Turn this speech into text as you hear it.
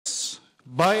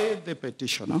by the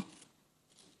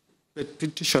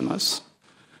petitioners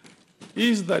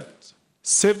is that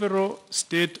several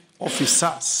state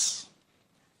officers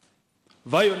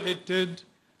violated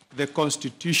the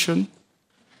Constitution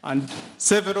and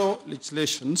several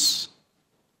legislations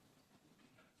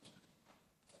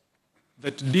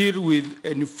that deal with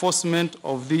enforcement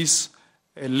of these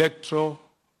electoral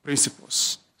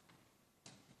principles.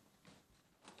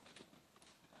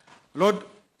 Lord,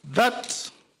 that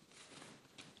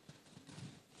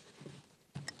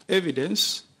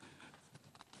evidence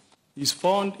is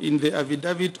found in the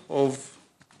affidavit of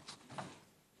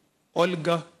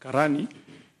Olga Karani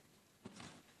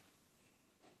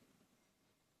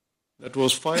that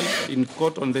was filed in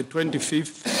court on the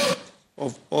 25th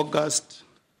of August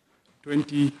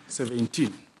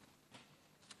 2017.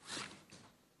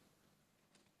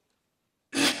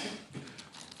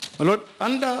 My Lord,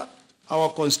 under our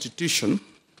Constitution,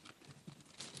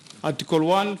 Article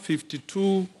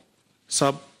 152,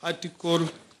 Sub-Article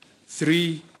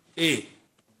 3A,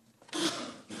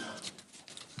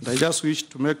 and I just wish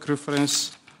to make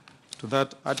reference to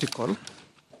that article.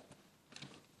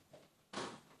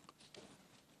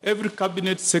 Every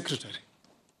Cabinet Secretary,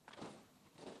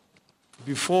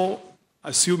 before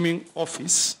assuming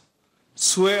office,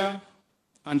 swear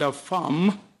and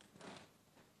affirm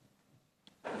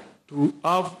to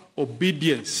have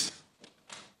obedience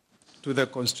to the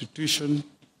Constitution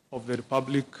of the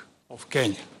Republic of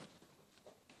Kenya.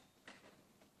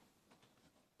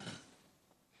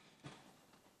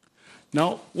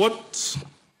 Now, what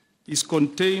is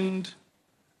contained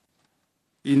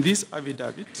in this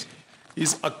affidavit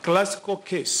is a classical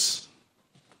case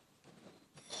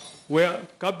where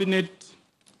Cabinet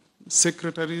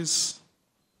Secretaries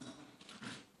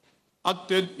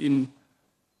acted in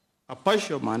a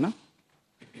partial manner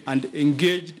and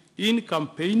engaged in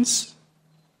campaigns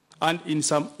and, in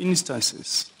some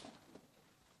instances,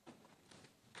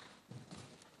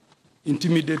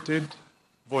 intimidated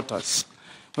voters.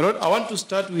 But I want to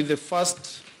start with the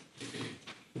first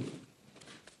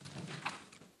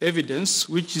evidence,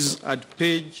 which is at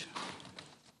page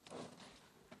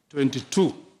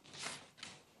 22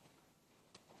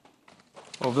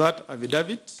 of that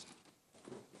affidavit.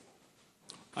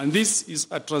 And this is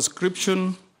a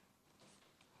transcription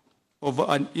of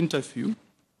an interview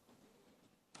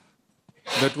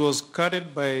that was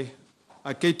carried by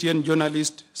a KTN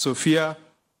journalist, Sophia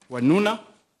Wanuna,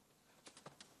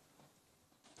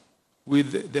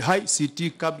 with the High City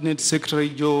Cabinet Secretary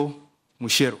Joe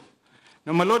Mushero.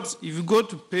 Now, my lords, if you go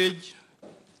to page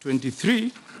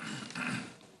 23,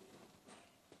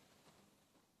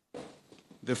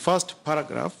 the first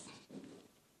paragraph,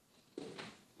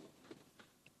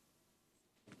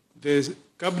 the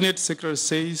Cabinet Secretary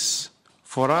says,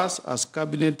 for us as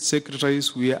Cabinet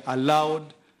Secretaries, we are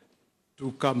allowed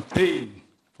to campaign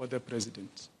for the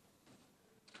President.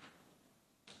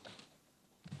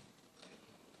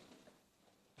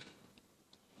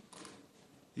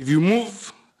 If you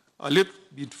move a little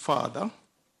bit further,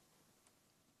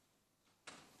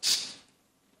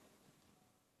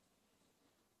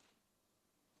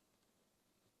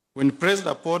 when pressed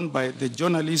upon by the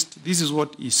journalist, this is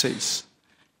what he says.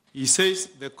 He says,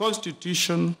 the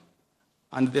Constitution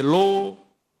and the law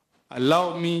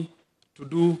allow me to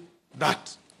do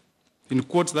that. In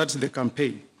quotes, that's the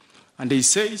campaign. And he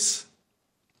says,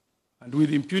 and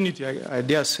with impunity, I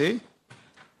dare say,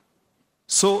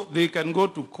 so they can go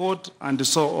to court and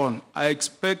so on. I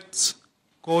expect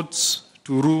courts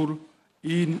to rule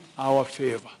in our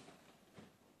favor.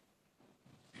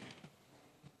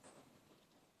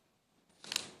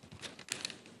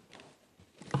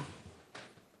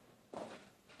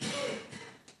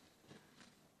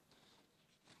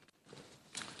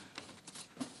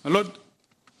 My Lord,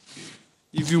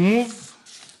 if you move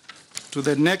to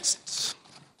the next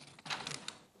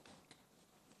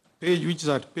page, which is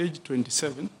at page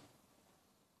 27,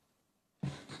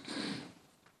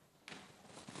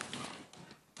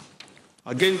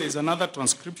 again, there's another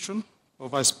transcription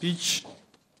of a speech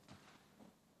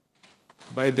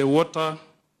by the Water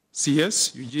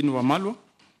CS, Eugene Wamalwa.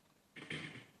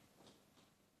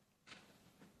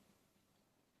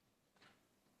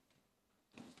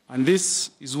 And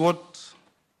this is what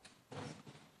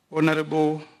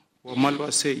Honorable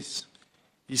Wamalwa says.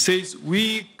 He says,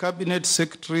 we Cabinet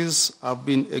Secretaries have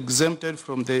been exempted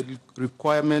from the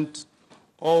requirement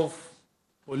of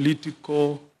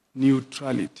political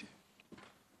neutrality.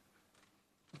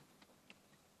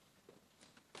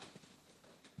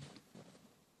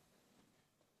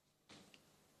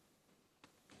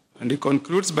 And he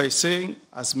concludes by saying,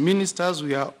 as ministers,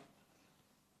 we are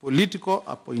political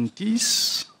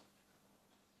appointees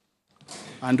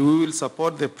and we will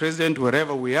support the president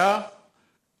wherever we are,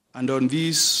 and on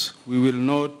this we will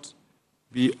not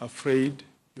be afraid,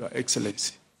 Your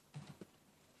Excellency.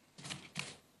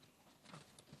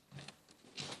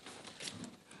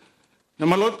 Now,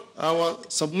 my Lord, our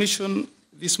submission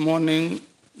this morning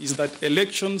is that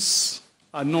elections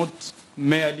are not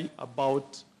merely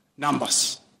about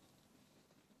numbers.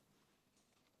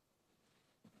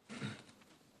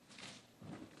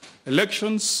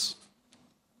 Elections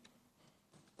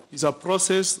is a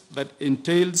process that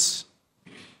entails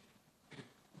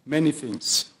many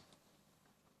things.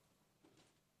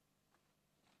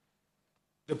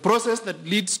 The process that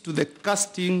leads to the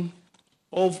casting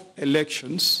of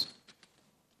elections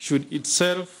should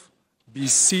itself be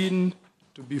seen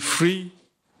to be free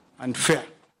and fair.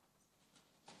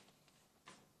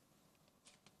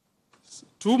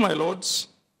 To my lords,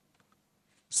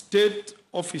 state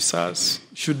officers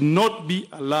should not be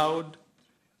allowed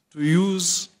to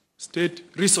use state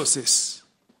resources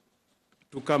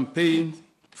to campaign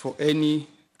for any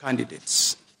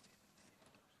candidates.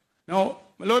 Now,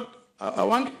 my lord, I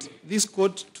want this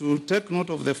court to take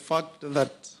note of the fact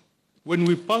that when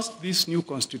we passed this new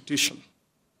constitution,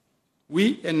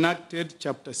 we enacted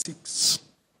Chapter 6,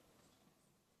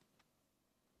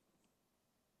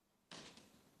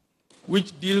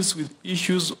 which deals with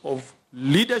issues of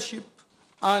leadership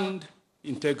and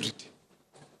integrity.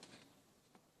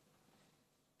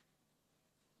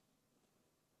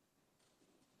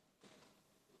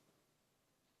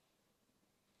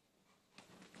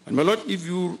 And my lord, if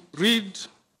you read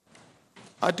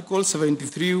Article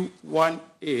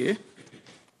 73(1)(a),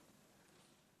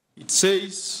 it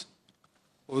says,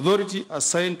 authority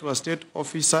assigned to a state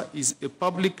officer is a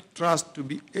public trust to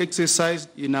be exercised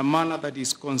in a manner that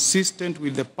is consistent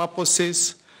with the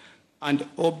purposes and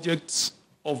objects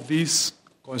of this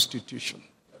Constitution.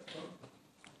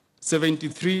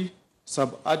 73,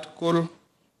 sub-article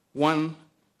 1,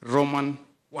 Roman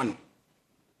 1.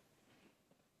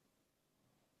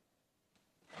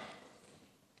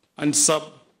 And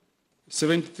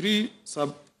 73,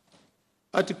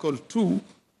 sub-article 2,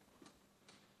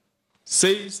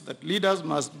 says that leaders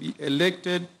must be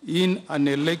elected in an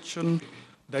election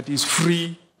that is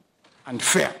free and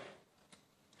fair.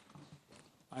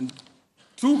 And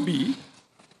 2B,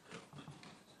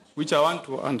 which I want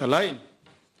to underline,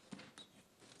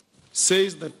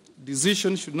 says that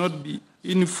decisions should not be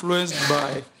influenced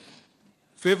by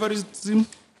favoritism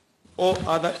or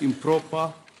other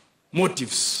improper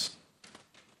motives.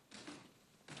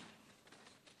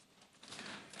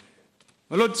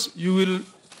 My lords, you will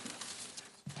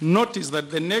notice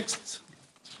that the next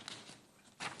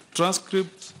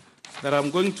transcript that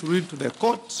I'm going to read to the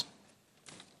court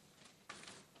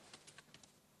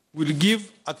will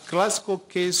give a classical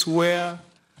case where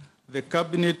the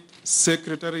Cabinet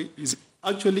Secretary is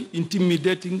actually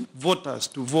intimidating voters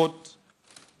to vote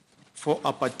for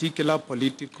a particular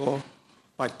political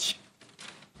party.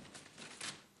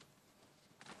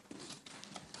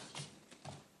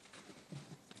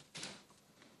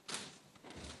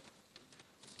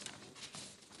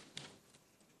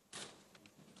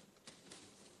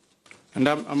 And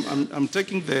I'm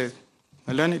taking the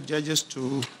learned judges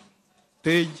to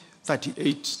page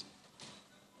 38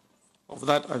 of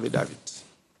that affidavit.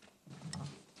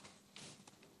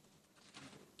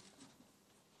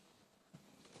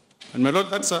 And my lord,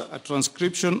 that's a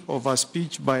transcription of a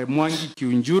speech by Mwangi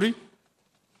Kiunjuri,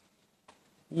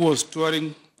 who was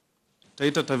touring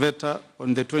Taita Taveta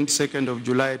on the 22nd of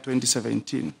July,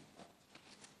 2017.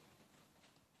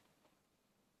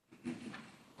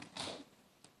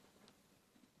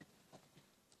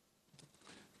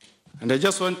 And I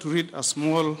just want to read a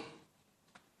small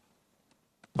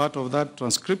part of that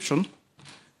transcription.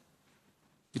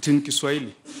 It's in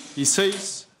Kiswahili. He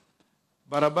says,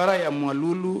 barabara ya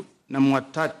Mwalulu na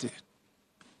Mwatate,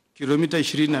 kilomita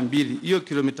 22, hiyo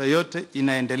kilomita yote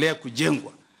inaendelea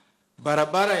kujengwa.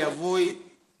 Barabara ya Voi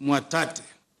Mwatate,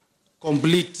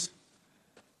 complete.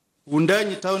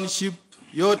 Undanyi Township,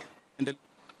 yote.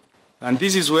 And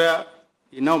this is where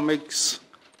he now makes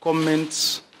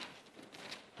comments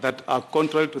that are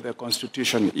contrary to the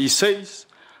Constitution. He says,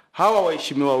 hawa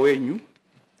waheshimiwa wenyu,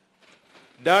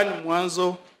 Dan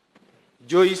Mwanzo,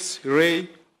 Joyce Ray,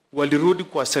 walirudi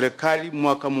kwa serikali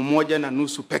mwaka mmoja na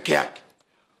nusu peke yake.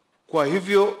 Kwa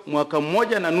hivyo mwaka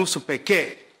mmoja na nusu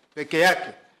peke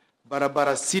yake,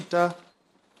 barabara 6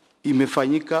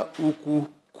 imefanyika huku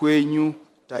kwenyu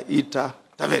Taita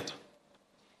Taveta.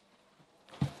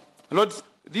 Lord,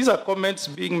 these are comments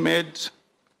being made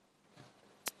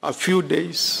a few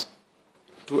days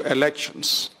to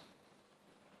elections.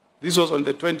 This was on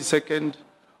the 22nd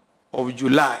of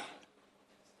July.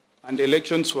 and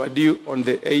elections were due on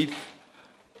the 8th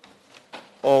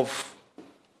of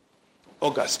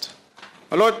August.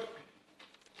 My Lord,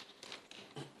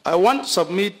 I want to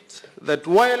submit that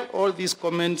while all these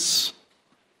comments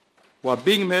were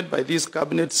being made by these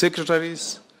cabinet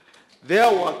secretaries,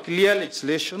 there were clear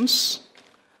legislations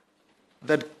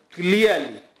that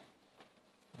clearly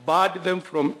barred them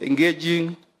from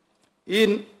engaging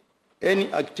in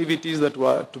any activities that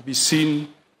were to be seen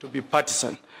to be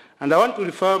partisan. And I want to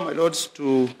refer, my lords,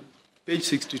 to page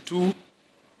 62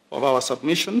 of our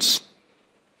submissions.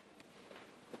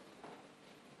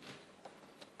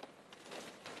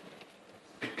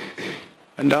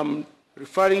 And I'm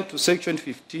referring to section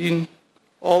 15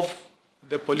 of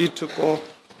the Political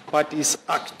Parties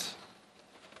Act.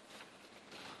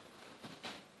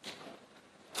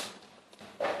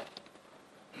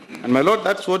 And my lord,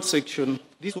 that's what section,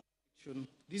 this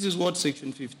is what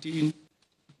section 15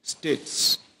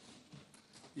 states.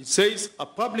 It says, a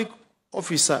public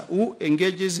officer who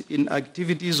engages in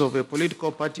activities of a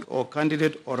political party or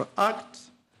candidate or act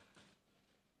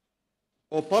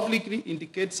or publicly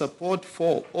indicates support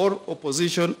for or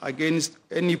opposition against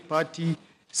any party,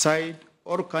 side,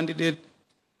 or candidate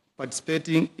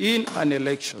participating in an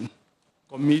election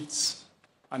commits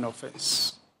an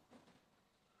offense.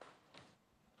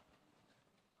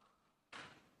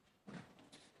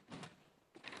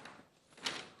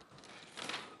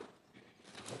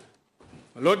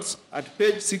 Lords, at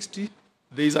page 60,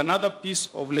 there is another piece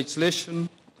of legislation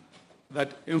that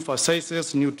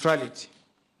emphasizes neutrality.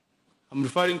 I'm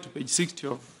referring to page 60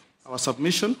 of our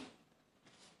submission.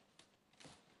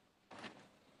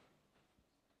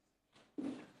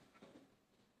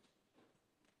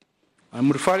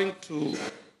 I'm referring to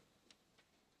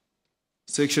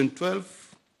section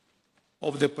 12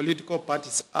 of the Political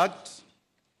Parties Act,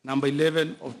 number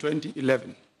 11 of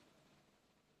 2011.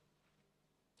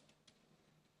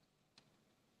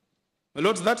 My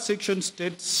lords, that section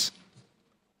states,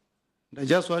 and I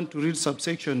just want to read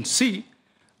subsection C,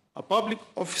 a public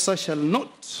officer shall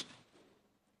not,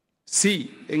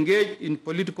 C, engage in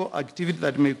political activity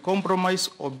that may compromise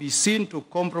or be seen to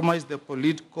compromise the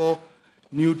political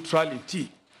neutrality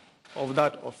of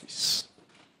that office.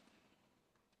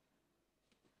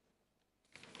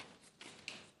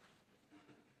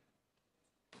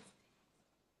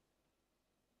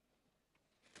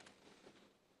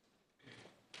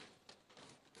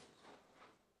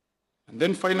 And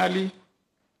then finally,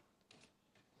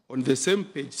 on the same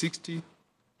page 60,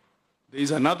 there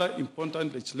is another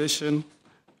important legislation,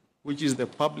 which is the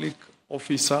Public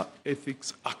Officer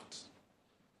Ethics Act.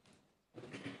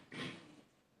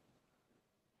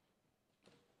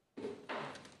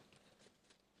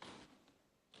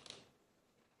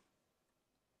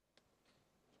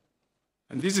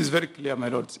 And this is very clear, my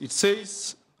lords. It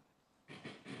says,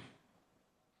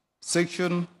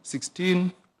 section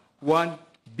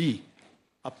 16(1)(b),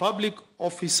 a public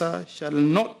officer shall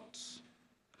not,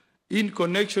 in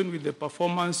connection with the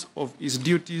performance of his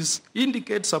duties,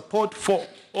 indicate support for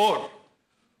or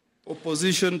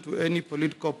opposition to any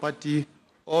political party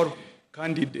or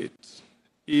candidate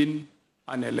in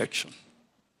an election.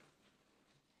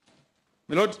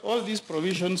 My lords, all these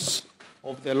provisions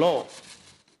of the law,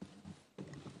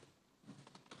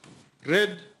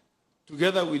 read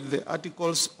together with the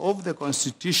articles of the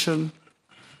Constitution,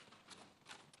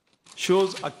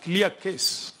 shows a clear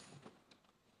case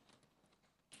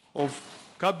of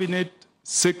cabinet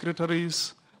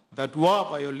secretaries that were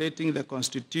violating the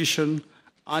Constitution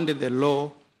and the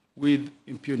law with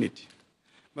impunity.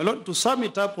 My lord, to sum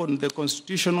it up on the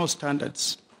constitutional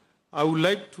standards, I would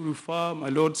like to refer, my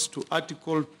lords, to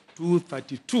Article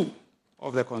 232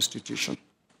 of the Constitution.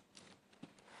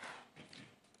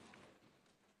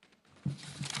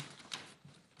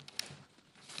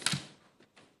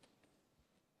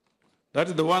 That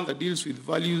is the one that deals with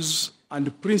values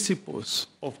and principles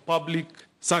of public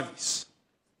service.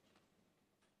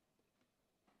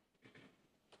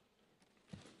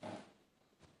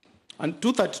 And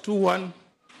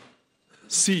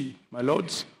 232(1)(c), my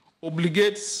lords,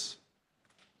 obligates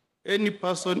any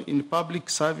person in public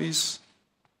service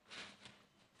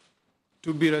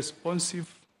to be responsive,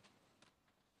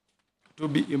 to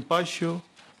be impartial,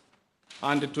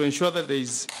 and to ensure that there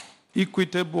is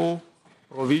equitable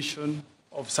provision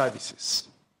of services.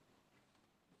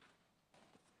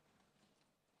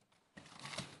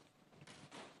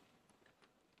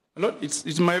 My lord,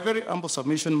 it's my very humble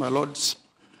submission, my lords,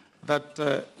 that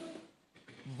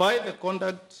by the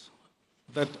conduct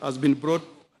that has been brought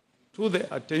to the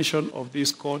attention of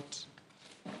this court,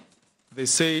 they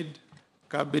said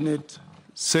cabinet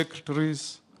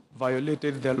secretaries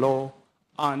violated the law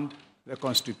and the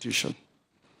Constitution.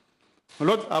 My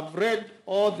Lord, I've read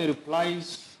all the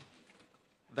replies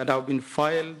that have been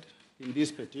filed in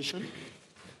this petition.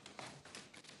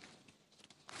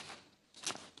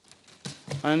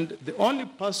 And the only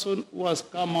person who has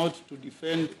come out to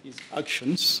defend his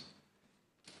actions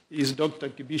is Dr.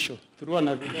 Kibisho, through an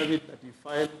affidavit that he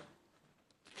filed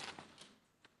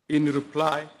in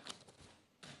reply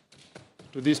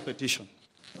to this petition.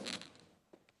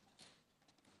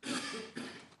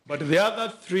 But the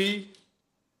other three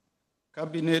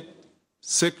Cabinet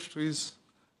Secretaries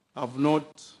have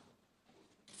not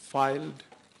filed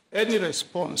any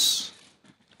response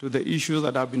to the issues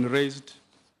that have been raised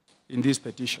in this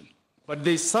petition. But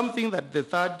there is something that the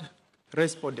third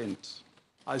respondent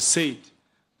has said,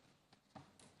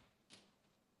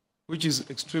 which is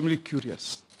extremely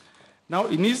curious. Now,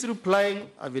 in his replying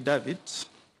affidavit,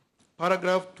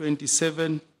 paragraph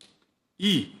 27E,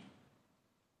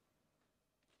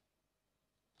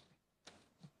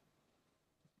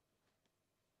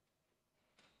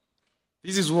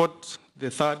 this is what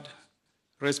the third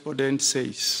respondent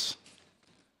says.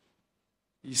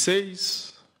 He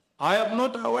says, I am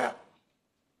not aware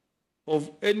of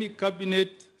any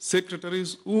cabinet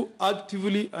secretaries who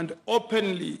actively and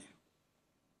openly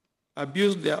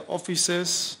abused their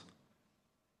offices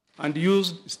and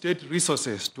used state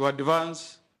resources to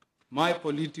advance my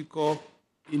political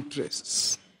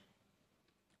interests.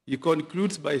 He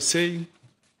concludes by saying,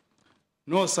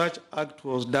 no such act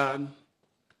was done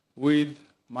with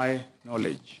my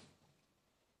knowledge.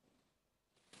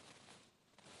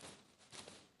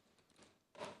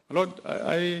 Lord,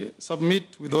 I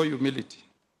submit with all humility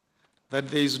that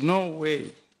there is no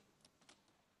way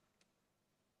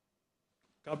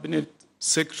Cabinet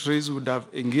Secretaries would have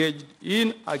engaged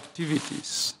in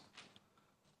activities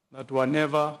that were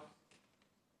never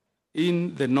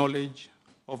in the knowledge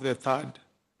of the third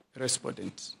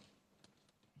respondent.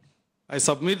 I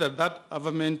submit that that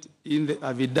argument in the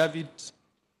affidavit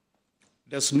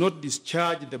does not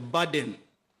discharge the burden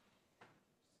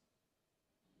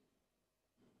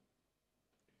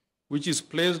which is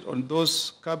placed on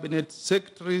those Cabinet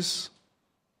Secretaries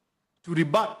to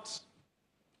rebut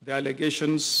the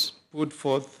allegations put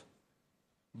forth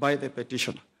by the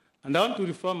petitioner. And I want to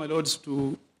refer, my lords,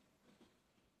 to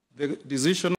the decision